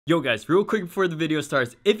Yo guys, real quick before the video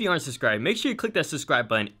starts, if you aren't subscribed, make sure you click that subscribe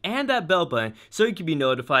button and that bell button so you can be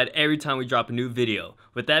notified every time we drop a new video.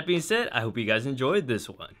 With that being said, I hope you guys enjoyed this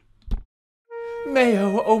one.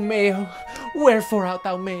 Mayo, O Mayo, wherefore art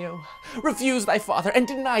thou Mayo? Refuse thy father and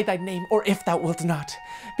deny thy name, or if thou wilt not,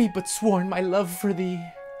 be but sworn my love for thee.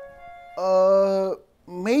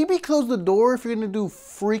 Maybe close the door if you're gonna do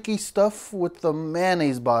freaky stuff with the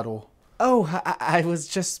mayonnaise bottle. Oh, I was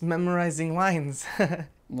just memorizing lines.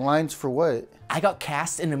 Lines for what? I got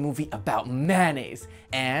cast in a movie about mayonnaise,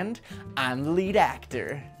 and I'm the lead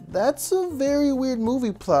actor. That's a very weird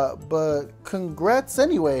movie plot, but congrats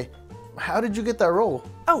anyway. How did you get that role?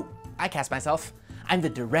 Oh, I cast myself. I'm the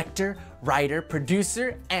director, writer,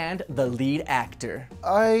 producer, and the lead actor.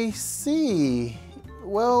 I see.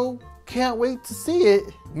 Well, can't wait to see it.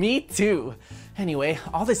 Me too. Anyway,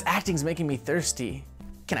 all this acting's making me thirsty.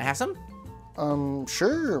 Can I have some?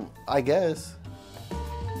 Sure, I guess.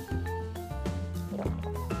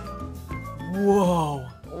 Whoa.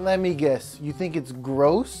 Let me guess, you think it's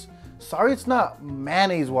gross? Sorry it's not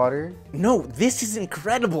mayonnaise water. No, this is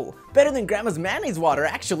incredible. Better than Grandma's mayonnaise water,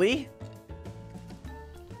 actually.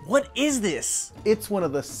 What is this? It's one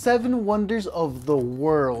of the 7 wonders of the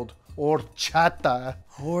world, horchata.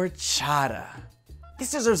 Horchata.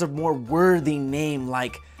 This deserves a more worthy name,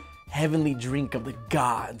 like heavenly drink of the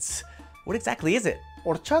gods. What exactly is it?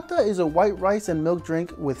 Horchata is a white rice and milk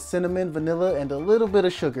drink with cinnamon, vanilla, and a little bit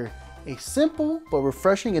of sugar. A simple but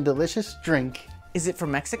refreshing and delicious drink. Is it from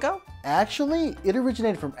Mexico? Actually, it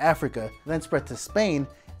originated from Africa, then spread to Spain,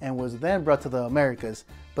 and was then brought to the Americas.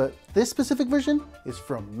 But this specific version is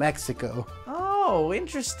from Mexico. Oh,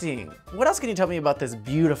 interesting. What else can you tell me about this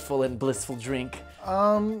beautiful and blissful drink?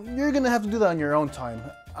 You're gonna have to do that on your own time.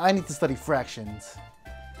 I need to study fractions.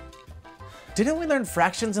 Didn't we learn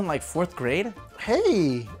fractions in like 4th grade?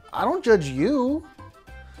 Hey, I don't judge you.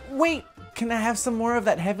 Wait, can I have some more of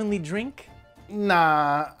that heavenly drink?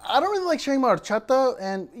 Nah, I don't really like sharing my horchata,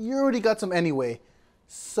 and you already got some anyway.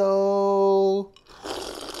 So...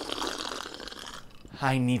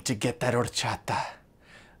 I need to get that horchata.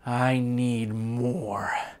 I need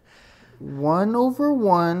more.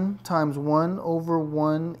 1/1 times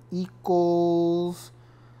 1/1 equals...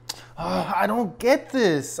 I don't get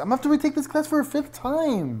this. I'm gonna have to retake this class for a 5th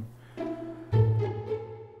time.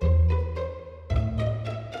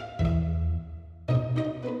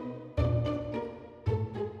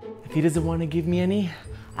 If he doesn't want to give me any,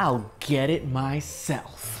 I'll get it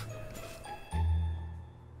myself.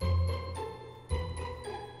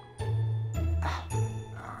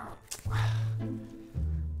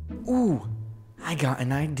 Ooh, I got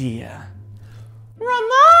an idea.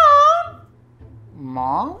 Ramon!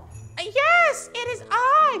 Mom? Yes, it is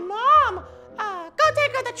I, Mom. Go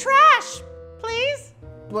take out the trash, please.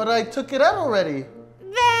 But I took it out already.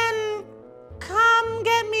 Then come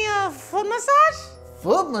get me a foot massage.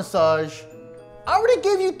 Foot massage? I already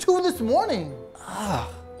gave you 2 this morning. Ugh,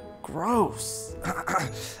 gross.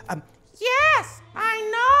 Yes, I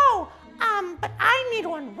know. But I need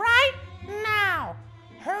one right now.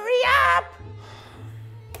 Hurry up.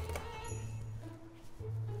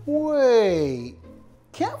 Wait,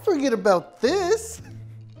 can't forget about this.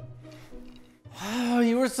 Oh,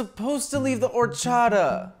 you were supposed to leave the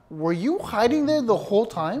horchata. Were you hiding there the whole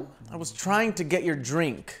time? I was trying to get your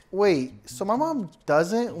drink. Wait, so my mom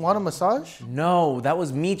doesn't want a massage? No, that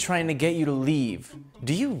was me trying to get you to leave.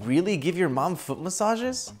 Do you really give your mom foot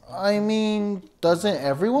massages? I mean, doesn't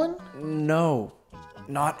everyone? No,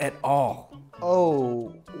 not at all.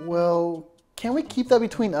 Oh, well, can we keep that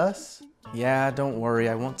between us? Yeah, don't worry,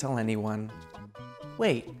 I won't tell anyone.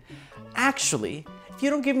 Wait, actually, if you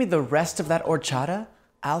don't give me the rest of that horchata,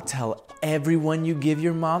 I'll tell everyone you give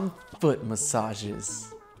your mom foot massages.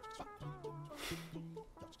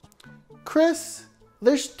 Chris,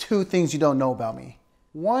 there's 2 things you don't know about me.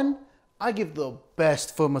 1, I give the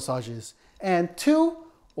best foot massages. And 2,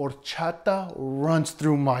 horchata runs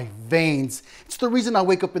through my veins. It's the reason I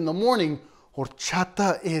wake up in the morning.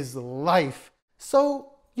 Horchata is life.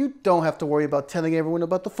 So you don't have to worry about telling everyone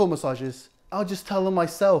about the foot massages. I'll just tell them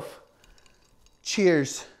myself.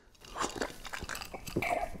 Cheers.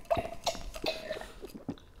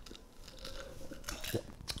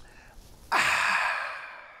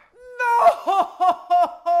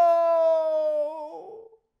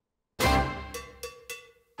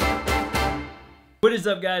 What is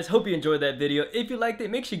up guys, hope you enjoyed that video. If you liked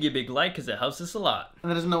it, make sure you give a big like because it helps us a lot.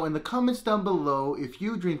 And let us know in the comments down below if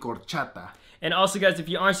you drink horchata. And also guys, if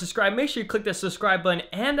you aren't subscribed, make sure you click that subscribe button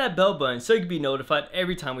and that bell button so you can be notified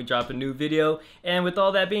every time we drop a new video. And with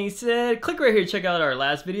all that being said, click right here to check out our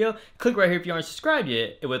last video. Click right here if you aren't subscribed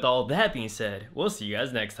yet. And with all that being said, we'll see you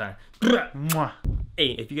guys next time. Mwah.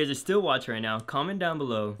 Hey, if you guys are still watching right now, comment down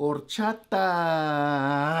below.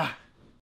 Horchata.